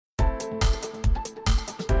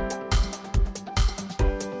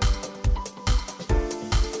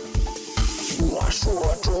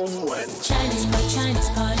说中文。 Chinese pot, Chinese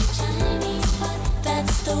pot, Chinese pot.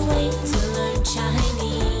 That's the way to learn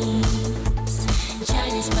Chinese.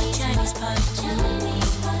 Chinese pot, Chinese pot,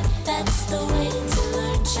 Chinese pot. That's the way to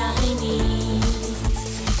learn Chinese.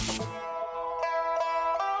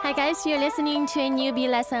 Hi guys, you're listening to a newbie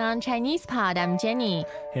lesson on Chinese Pod. I'm Jenny.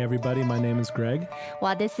 Hey everybody, my name is Greg.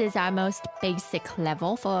 Well, this is our most basic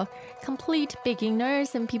level for complete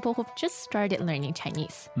beginners and people who've just started learning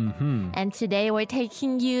Chinese. And today we're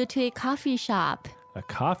taking you to a coffee shop. A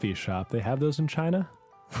coffee shop, they have those in China?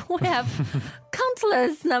 We have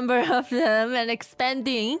countless number of them and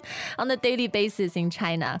expanding on a daily basis in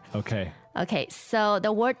China. Okay. Okay, so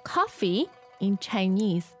the word coffee in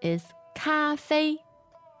Chinese is 咖啡.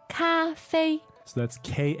 咖啡. So that's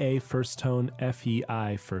K-A first tone,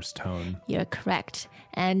 F-E-I first tone. You're correct.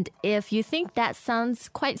 And if you think that sounds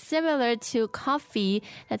quite similar to coffee,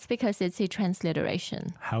 that's because it's a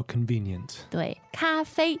transliteration. How convenient. 对，咖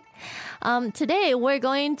啡. Today, we're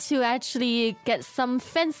going to actually get some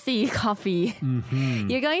fancy coffee.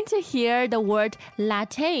 You're going to hear the word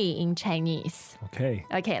latte in Chinese. Okay.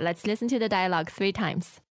 Okay, let's listen to the dialogue 3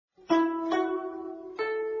 times.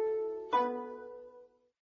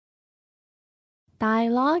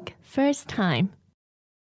 Dialogue first time.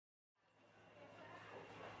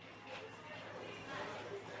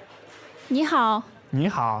 你好，你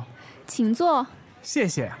好，请坐。谢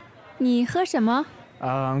谢。你喝什么？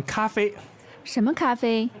咖啡，什么咖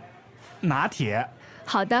啡？拿铁。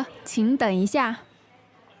好的，请等一下。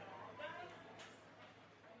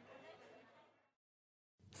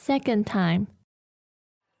 Second time.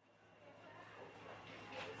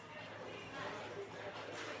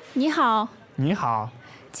 你好，你好，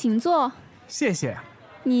请坐。谢谢。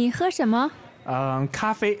你喝什么？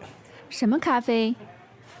咖啡，什么咖啡？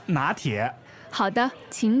拿铁。好的，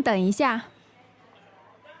请等一下。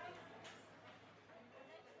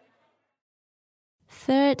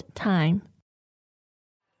 Third time.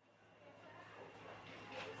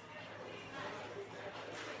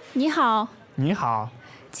 你好，你好，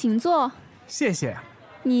请坐。谢谢。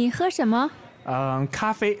你喝什么？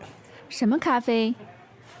咖啡，什么咖啡？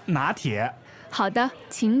拿铁。好的，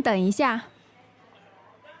请等一下。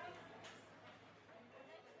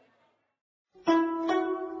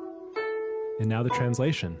 And now the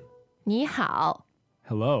translation. 你好，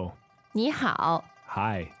 Hello. 你好，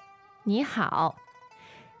 Hi. 你好，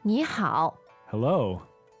你好， Hello.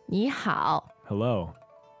 你好， Hello.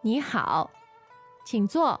 你好，请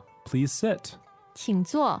坐， Please sit. 请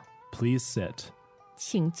坐， Please sit.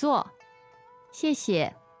 请坐，谢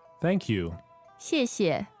谢， Thank you. 谢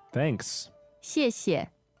谢， Thanks. 谢谢。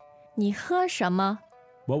你喝什么？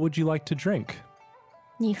 What would you like to drink?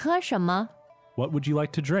 你喝什么？ What would you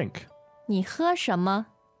like to drink? 你喝什么？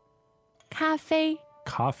咖啡，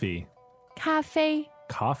 Coffee. 咖啡，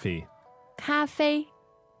 Coffee. 咖啡。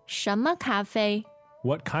什么咖啡？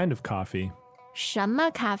 What kind of coffee? 什么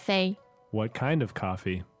咖啡？ What kind of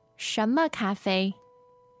coffee? 什么咖啡？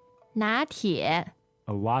拿铁，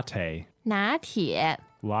 A latte. 拿铁，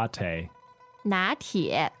 Latte. 拿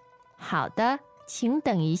铁。好的，请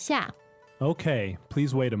等一下。 Okay,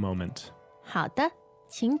 please wait a moment. 好的，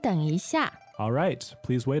请等一下。 All right,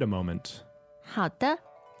 please wait a moment. 好的，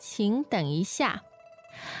请等一下。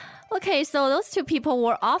Okay, so those two people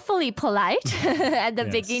were awfully polite at the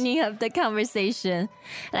Yes. beginning of the conversation.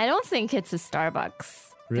 And I don't think it's a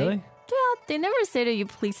Starbucks. Really? They never say to you,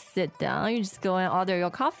 please sit down. You just go and order your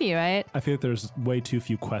coffee, right? I feel like there's way too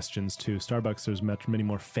few questions too. Starbucks, there's many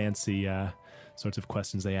more fancy sorts of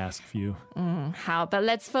questions they ask of you. How? But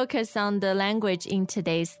let's focus on the language in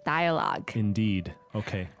today's dialogue. Indeed.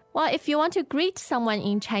 Okay. Well, if you want to greet someone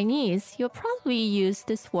in Chinese, you'll probably use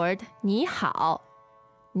this word 你好.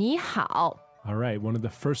 你好. All right. One of the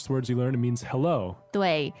first words you learn, it means hello.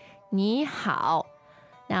 对,你好.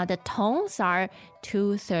 Now the tones are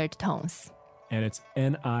 2 third tones. And it's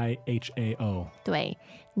N-I-H-A-O. 对,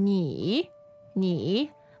你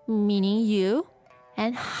meaning you,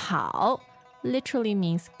 and 好 literally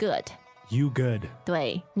means good. You good.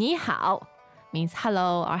 对,你好 means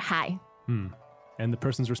hello or hi. And the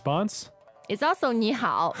person's response? It's also 你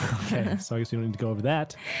好. Okay, so I guess we don't need to go over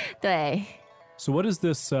that. 对. So what does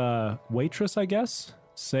this waitress, I guess,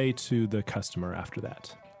 say to the customer after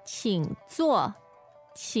that? 请坐,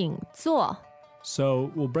请坐.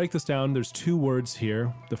 So we'll break this down. There's 2 words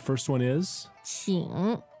here. The first one is,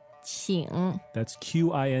 请 that's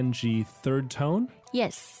Q-I-N-G, third tone.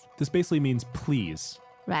 Yes, This basically means please.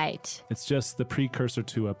 right. It's just the precursor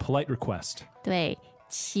to a polite request. 对,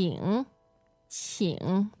请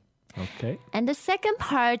Okay. And the second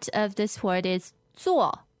part of this word is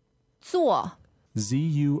坐 坐.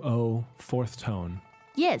 Z-U-O, fourth tone.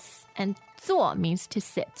 Yes, and 坐 means to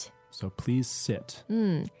sit. So please sit.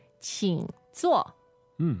 请坐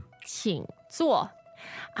请坐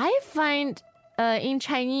I find in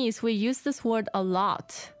Chinese we use this word a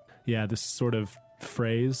lot. Yeah, this sort of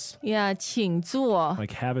phrase, Yeah, 请坐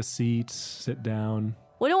like have a seat, sit down,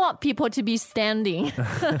 We don't want people to be standing.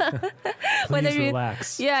 please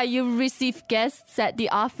relax. Yeah, you receive guests at the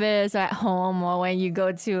office or at home or when you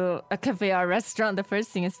go to a cafe or a restaurant, the first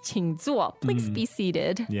thing is 请坐 Please be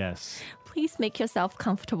seated. Yes. Please make yourself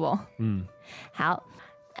comfortable. 好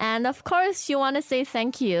And of course, you want to say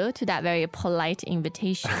thank you to that very polite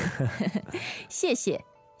invitation. 谢谢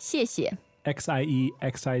谢谢 X-I-E,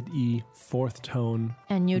 X-I-E, fourth tone,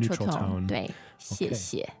 and neutral neutral tone. tone. 对谢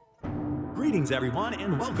谢 Greetings, everyone,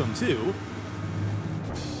 and welcome to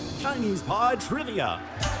Chinese Pod Trivia.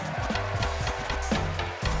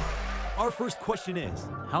 Our first question is,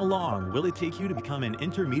 how long will it take you to become an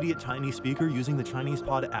intermediate Chinese speaker using the Chinese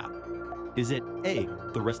Pod app? Is it A,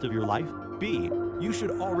 the rest of your life? B, you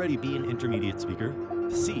should already be an intermediate speaker?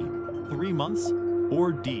 C, 3 months?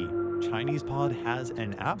 Or D, Chinese Pod has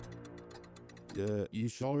an app? You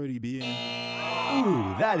should already be in.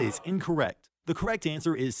 Ooh, that is incorrect. The correct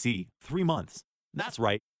answer is C, 3 months. That's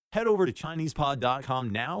right. Head over to ChinesePod.com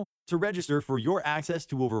now to register for your access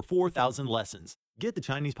to over 4,000 lessons. Get the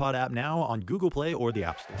Chinese Pod app now on Google Play or the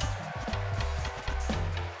App Store.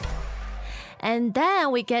 And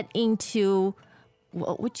then we get into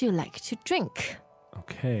what would you like to drink?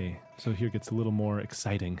 Okay, so here it gets a little more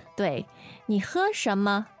exciting. 对你喝什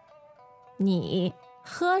么你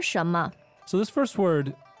喝什么 So this first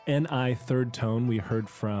word, N-I, third tone, we heard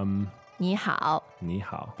from 你好 ni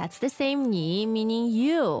hao. That's the same 你 meaning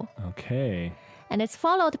you. Okay. And it's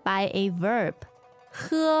followed by a verb.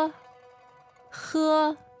 喝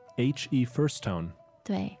H-E, first tone,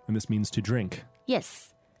 对 and this means to drink.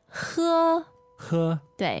 Yes 喝 He.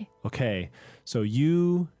 对 Okay, so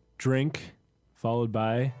you drink, followed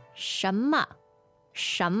by 什么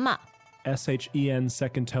S-H-E-N,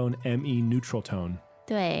 second tone, M-E, neutral tone.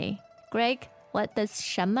 对 Greg, what does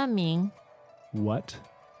什么 mean? What?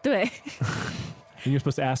 对 And you're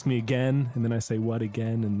supposed to ask me again, and then I say what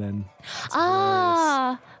again, and then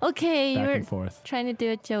okay, back you're and forth. trying to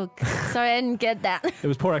do a joke. Sorry, I didn't get that. It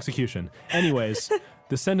was poor execution. Anyways,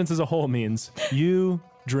 the sentence as a whole means you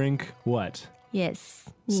drink what? Yes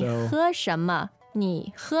你 So- 喝什么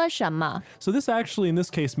你喝什么 So this actually, in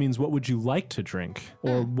this case, means what would you like to drink?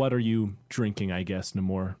 Or what are you drinking, I guess, in a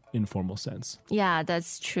more informal sense. Yeah,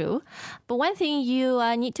 that's true. But one thing you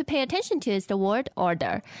need to pay attention to is the word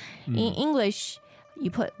order. In English, you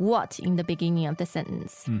put what in the beginning of the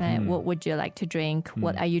sentence, right? What would you like to drink?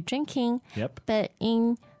 What are you drinking? Yep. But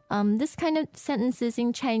in this kind of sentences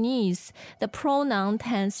in Chinese, the pronoun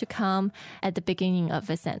tends to come at the beginning of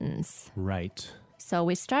a sentence. Right. So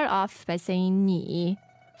we start off by saying 你,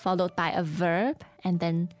 followed by a verb, and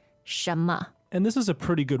then 什么. And this is a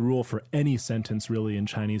pretty good rule for any sentence, really, in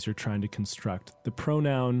Chinese you're trying to construct. The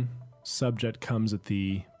pronoun subject comes at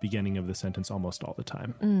the beginning of the sentence almost all the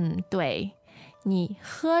time. 对你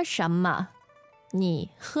喝什么你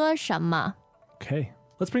喝什么 Okay.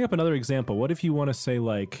 Let's bring up another example. What if you want to say,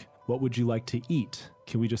 like, what would you like to eat?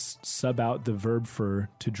 Can we just sub out the verb for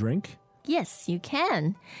to drink? Yes, you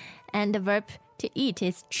can. And the verb to eat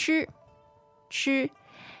is 吃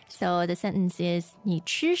So the sentence is 你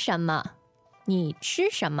吃什么你吃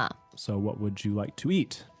什么 So what would you like to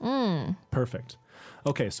eat? Perfect.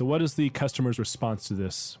 Okay, so what is the customer's response to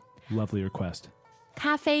this lovely request?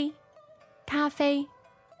 咖啡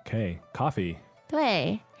Okay, coffee.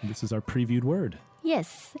 对 This is our previewed word.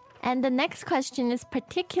 Yes. And the next question is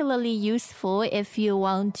particularly useful if you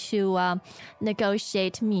want to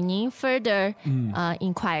negotiate meaning further,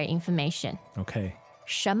 inquire information. Okay.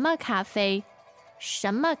 什么咖啡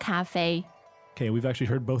什么咖啡 Okay, we've actually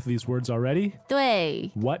heard both of these words already.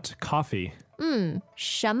 对 What coffee?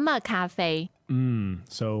 什么咖啡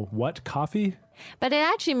So what coffee? But it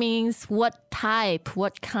actually means what type,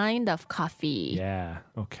 what kind of coffee. Yeah,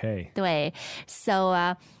 okay. 对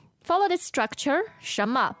So follow the structure 什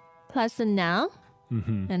么 plus a noun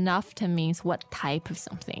and often means what type of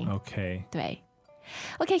something. Okay. 对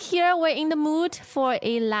Okay, here we're in the mood for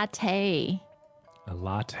a latte. A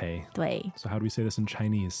latte. 对 So how do we say this in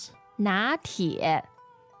Chinese? 拿铁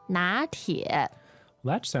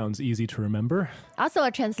That sounds easy to remember. Also a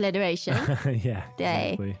transliteration. Yeah,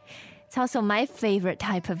 Day. exactly. It's also my favorite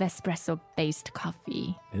type of espresso-based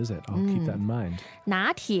coffee. Is it? I'll keep that in mind.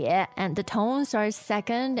 拿铁 and the tones are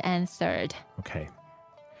second and third. Okay.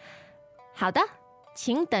 好的，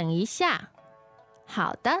请等一下。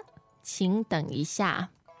好的，请等一下。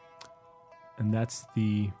And that's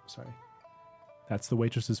the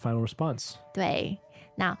waitress's final response. 对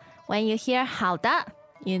Now, when you hear 好的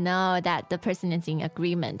you know that the person is in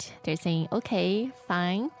agreement. They're saying, okay,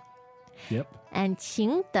 fine. Yep. And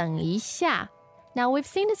请等一下 Now, we've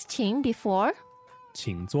seen this 请 before.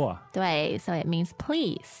 请坐. 对 So it means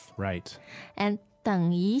please. Right. And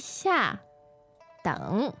等一下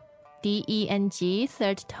等 D-E-N-G,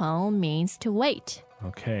 third tone, means to wait.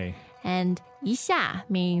 Okay. And 一下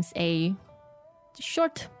means a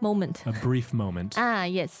short moment. A brief moment.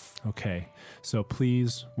 Yes. Okay. So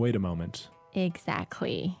please wait a moment.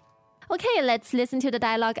 Exactly. Okay, let's listen to the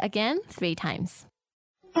dialogue again 3 times.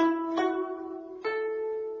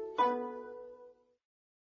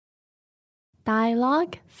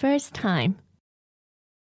 Dialogue first time.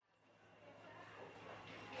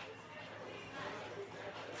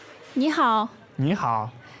 你好，你好，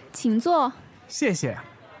请坐。谢谢。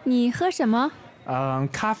你喝什么？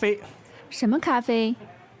咖啡，什么咖啡？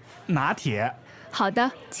拿铁。好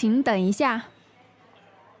的，请等一下。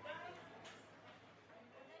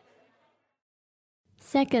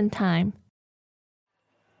 Second time.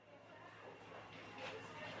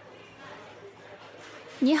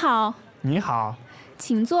 你好，你好，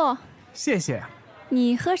请坐。谢谢。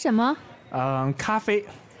你喝什么？咖啡，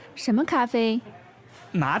什么咖啡？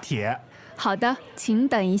拿铁。好的，请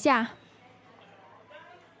等一下。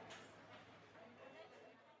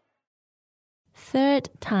 Third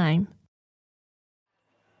time.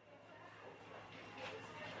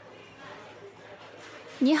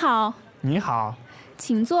 你好，你好，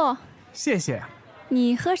请坐。谢谢。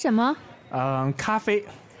你喝什么？咖啡，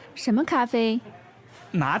什么咖啡？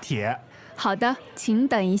拿铁。好的，请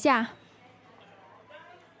等一下。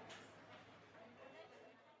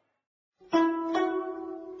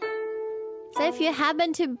 So if you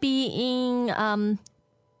happen to be in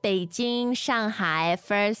Beijing, Shanghai,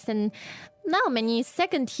 first and now many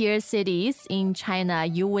second-tier cities in China,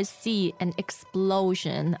 you will see an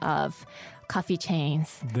explosion of coffee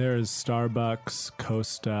chains. There's Starbucks,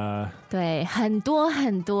 Costa. 对，很多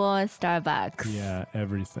很多 Starbucks. Yeah,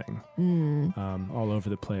 everything. All over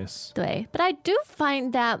the place. 对 But I do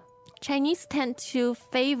find that Chinese tend to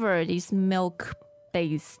favor these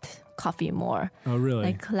milk-based coffee more. Oh, really?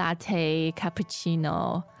 Like latte,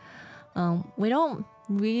 cappuccino. We don't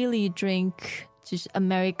really drink just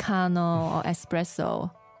Americano or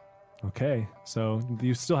espresso. Okay. So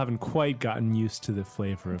you still haven't quite gotten used to the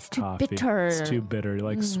flavor of too coffee. bitter. It's too bitter. You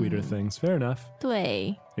like sweeter things. Fair enough.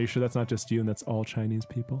 对 Are you sure that's not just you and that's all Chinese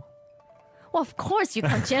people? Well, of course, you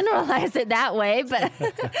can't generalize it that way, but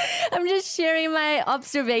I'm just sharing my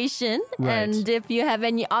observation. Right. And if you have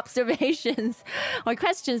any observations or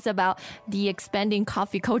questions about the expanding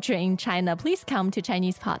coffee culture in China, please come to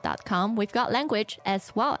ChinesePod.com. We've got language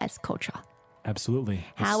as well as culture. Absolutely.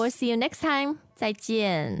 I will see you next time. 再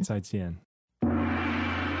见. 再见.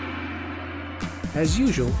 As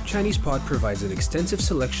usual, ChinesePod provides an extensive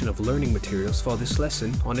selection of learning materials for this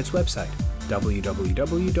lesson on its website,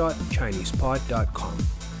 www.chinesepod.com.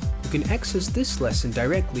 You can access this lesson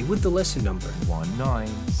directly with the lesson number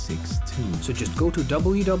 1962. So just go to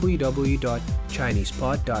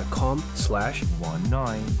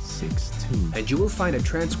www.chinesepod.com/1962 and you will find a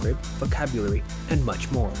transcript, vocabulary, and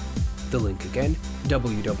much more. The link again,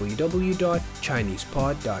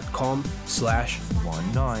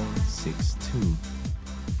 www.chinesepod.com/1962.